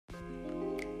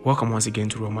Welcome once again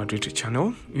to Real Madrid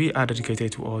channel. We are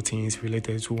dedicated to all things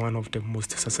related to one of the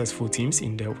most successful teams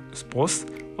in the sports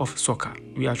of soccer.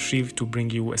 We are thrilled to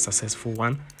bring you a successful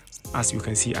one. As you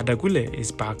can see, Arda Guler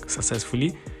is back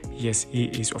successfully. Yes, he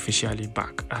is officially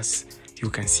back, as you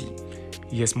can see.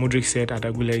 Yes, Modric said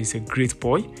Arda Guler is a great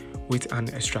boy with an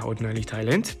extraordinary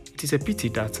talent. It is a pity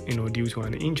that, due to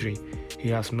an injury, he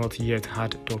has not yet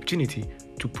had the opportunity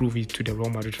to prove it to the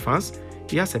Real Madrid fans.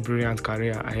 He has a brilliant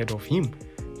career ahead of him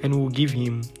and will give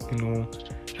him,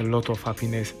 a lot of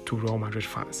happiness to Real Madrid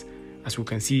fans. As you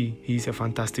can see, he is a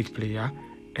fantastic player,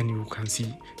 and you can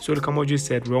see. So the Modric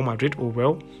said, Real Madrid, oh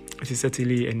well, it is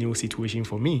certainly a new situation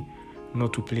for me,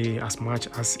 not to play as much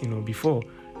as, before,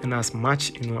 and as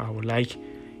much, I would like,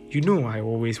 I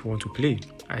always want to play.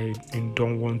 I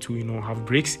don't want to, have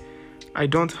breaks. I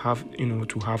don't have,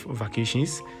 to have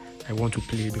vacations. I want to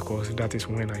play because that is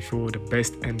when I feel the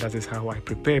best, and that is how I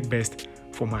prepare best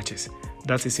for matches.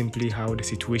 That is simply how the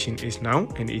situation is now,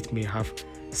 and it may have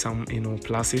some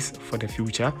pluses for the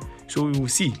future, so we will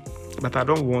see. But I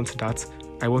don't want that.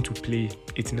 I want to play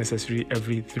it necessary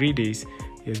every 3 days.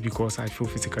 Yes, because I feel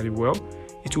physically well.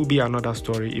 It will be another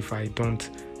story if I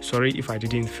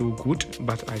didn't feel good,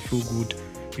 but I feel good,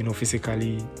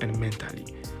 physically and mentally.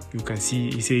 You can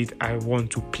see he said, I want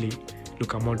to play.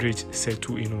 Luka Modric said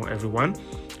to everyone.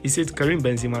 He said Karim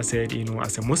Benzema said,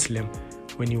 as a Muslim,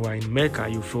 when you are in Mecca,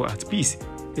 you feel at peace.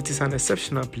 It is an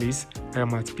exceptional place. I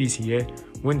am at peace here.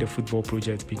 When the football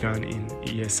project began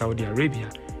in Saudi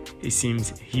Arabia, it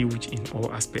seems huge in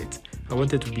all aspects. I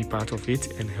wanted to be part of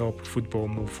it and help football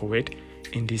move forward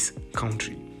in this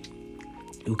country.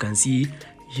 You can see,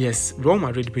 yes, Real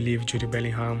Madrid believe Jude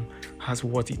Bellingham has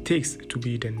what it takes to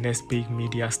be the next big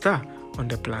media star on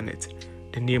the planet.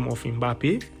 The name of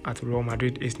Mbappe at Real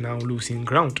Madrid is now losing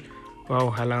ground,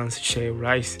 while Haaland's share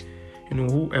rise.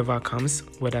 Whoever comes,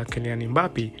 whether Kylian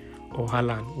Mbappe or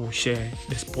Haaland, will share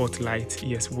the spotlight,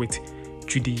 yes, with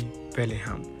Jude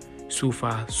Bellingham. So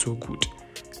far, so good.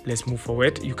 Let's move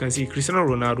forward. You can see Cristiano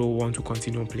Ronaldo wants to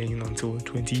continue playing until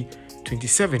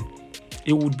 2027.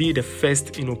 It would be the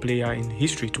first, player in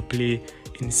history to play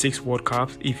in 6 World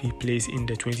Cups if he plays in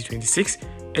the 2026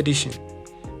 edition.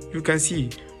 You can see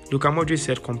Luka Modric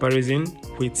said comparison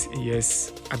with,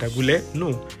 yes, Arda Guler.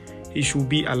 No, he should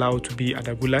be allowed to be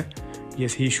Arda Guler.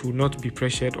 Yes, he should not be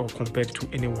pressured or compared to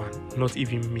anyone, not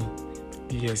even me.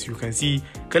 Yes, you can see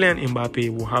Kylian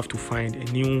Mbappe will have to find a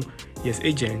new,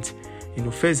 agent.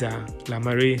 Feza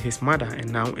Lamare, his mother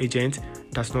and now agent,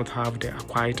 does not have the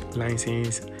acquired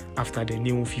license after the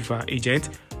new FIFA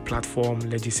agent platform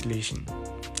legislation.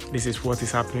 This is what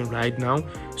is happening right now.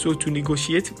 So to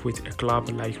negotiate with a club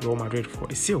like Real Madrid for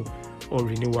a sale or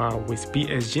renewal with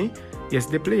PSG, yes,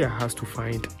 the player has to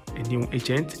find a new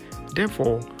agent.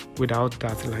 Therefore, without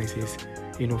that license,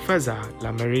 Feza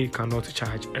Lamare cannot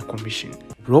charge a commission.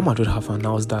 Real Madrid have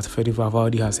announced that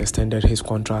Valverde has extended his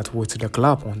contract with the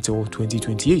club until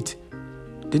 2028.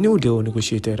 The new deal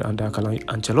negotiated under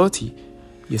Ancelotti,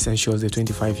 ensures the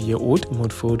 25-year-old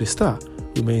midfield star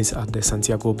remains at the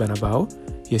Santiago Bernabeu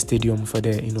stadium for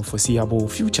the foreseeable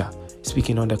future.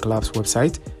 Speaking on the club's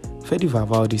website,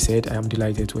 Valverde said, I am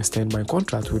delighted to extend my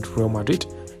contract with Real Madrid.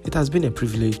 It has been a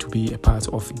privilege to be a part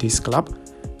of this club,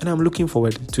 and I'm looking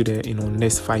forward to the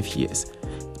next 5 years.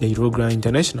 The Uruguayan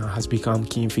international has become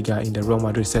key figure in the Real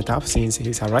Madrid setup since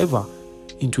his arrival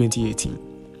in 2018,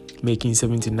 making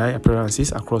 79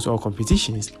 appearances across all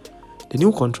competitions. The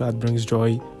new contract brings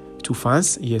joy to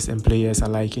fans, and players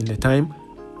alike in the time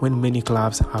when many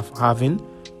clubs have having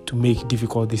to make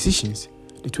difficult decisions.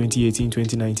 The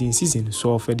 2018-2019 season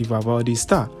saw Valverde's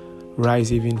star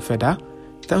rise even further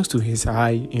thanks to his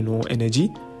high, energy,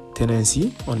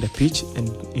 tenacity on the pitch,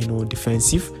 and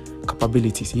defensive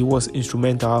capabilities. He was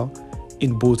instrumental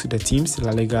in both the team's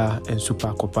La Liga and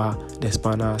Supercopa, the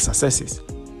Espana successes,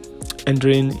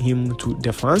 endearing him to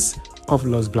the fans of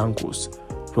Los Blancos.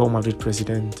 Real Madrid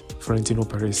president Florentino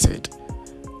Perez said.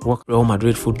 Real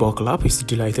Madrid Football Club is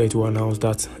delighted to announce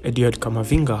that Edouard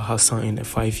Camavinga has signed a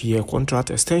 5-year contract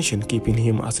extension, keeping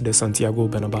him at the Santiago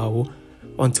Bernabeu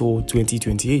until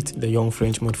 2028. The young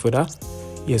French midfielder,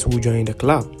 who joined the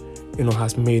club,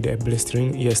 has made a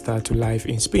blistering start to life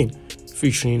in Spain,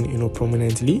 featuring,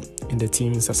 prominently in the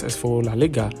team's successful La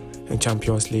Liga and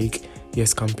Champions League,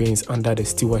 campaigns under the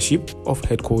stewardship of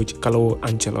head coach Carlo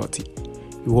Ancelotti.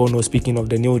 You all know, speaking of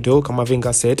the new deal,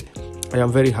 Camavinga said, I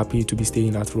am very happy to be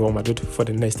staying at Real Madrid for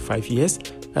the next 5 years.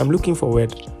 I am looking forward,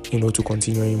 to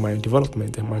continuing my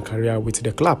development and my career with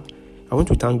the club. I want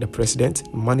to thank the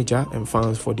president, manager, and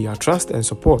fans for their trust and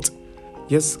support.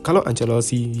 Yes, Carlo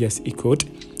Ancelotti, echoed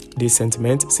this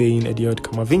sentiment, saying Edouard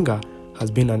Camavinga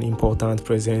has been an important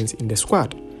presence in the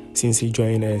squad. since he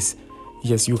joined us.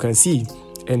 Yes, you can see,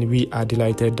 and we are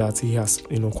delighted that he has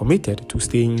committed to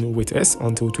staying with us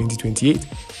until 2028.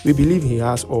 We believe he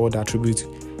has all the attributes,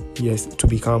 yes, to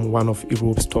become one of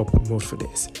Europe's top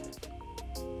midfielders.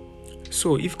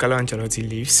 So if Carlo Ancelotti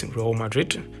leaves Real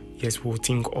Madrid, yes, we'll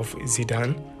think of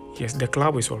Zidane. Yes, the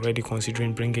club is already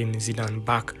considering bringing Zidane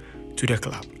back to the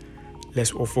club.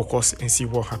 Let's all focus and see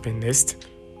what happens next.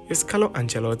 Yes, Carlo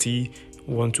Ancelotti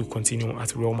want to continue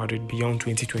at Real Madrid beyond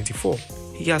 2024.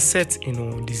 He has set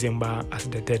December as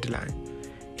the deadline.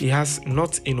 He has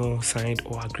not signed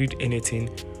or agreed anything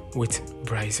with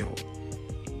Brazil.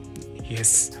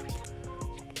 Yes,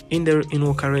 in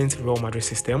the current Real Madrid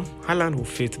system, Haaland will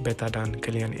fit better than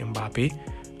Kylian Mbappe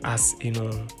as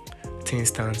things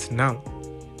stands now.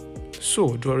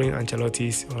 So during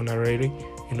Ancelotti's honorary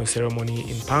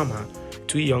ceremony in Parma,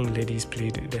 2 young ladies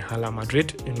played the Hala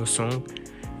Madrid song,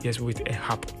 yes, with a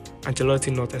harp.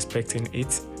 Ancelotti, not expecting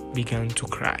it, began to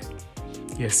cry.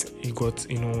 Yes, he got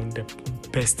the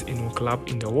best club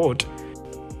in the world.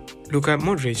 Look at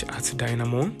Modric at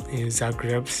Dynamo in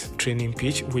Zagreb's training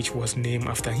pitch, which was named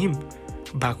after him,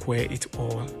 back where it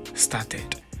all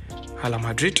started. Hala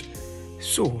Madrid.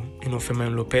 So,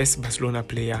 Fermin Lopez, Barcelona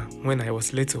player, when I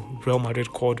was little, Real Madrid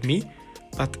called me,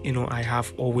 but I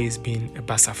have always been a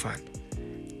Barca fan.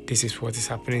 This is what is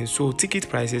happening. So ticket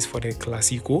prices for the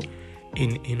Clásico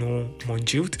in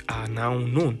Montjuic are now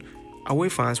known. Away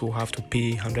fans will have to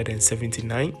pay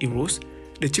 179 euros.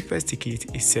 The cheapest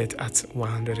ticket is set at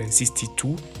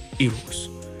 162 euros.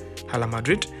 Hala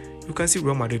Madrid, you can see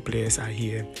Real Madrid players are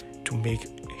here to make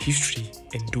history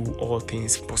and do all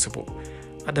things possible.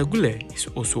 Arda Guler is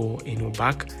also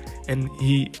back, and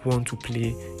he want to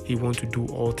play, he want to do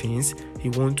all things, he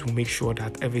want to make sure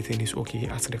that everything is okay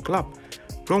at the club.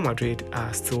 Real Madrid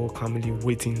are still calmly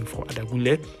waiting for Arda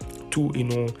Guler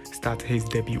to start his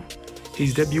debut.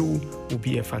 His debut will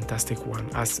be a fantastic one,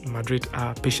 as Madrid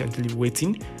are patiently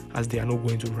waiting, as they are not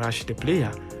going to rush the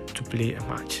player to play a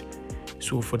match.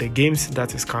 So for the games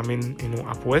that is coming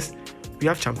up west, we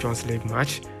have Champions League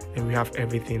match and we have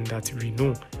everything that we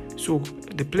know. So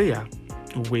the player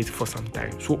will wait for some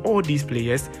time. So all these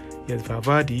players, yes,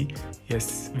 Valverde,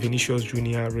 yes, Vinicius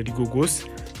Junior, Rodriguez,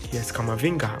 yes,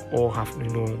 Camavinga, all have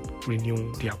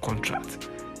renewed their contract.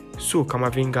 So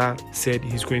Camavinga said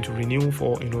he's going to renew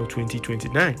for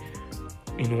 2029,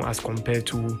 as compared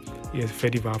to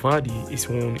Fede Valverde, his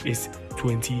one is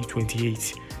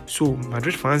 2028. So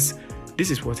Madrid fans,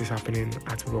 this is what is happening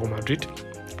at Real Madrid,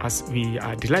 as we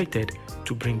are delighted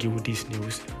to bring you this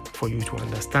news for you to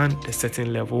understand the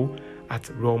certain level at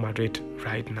Real Madrid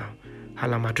right now.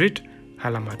 Hala Madrid,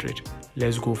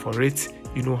 let's go for it.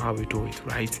 You know how we do it,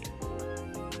 right?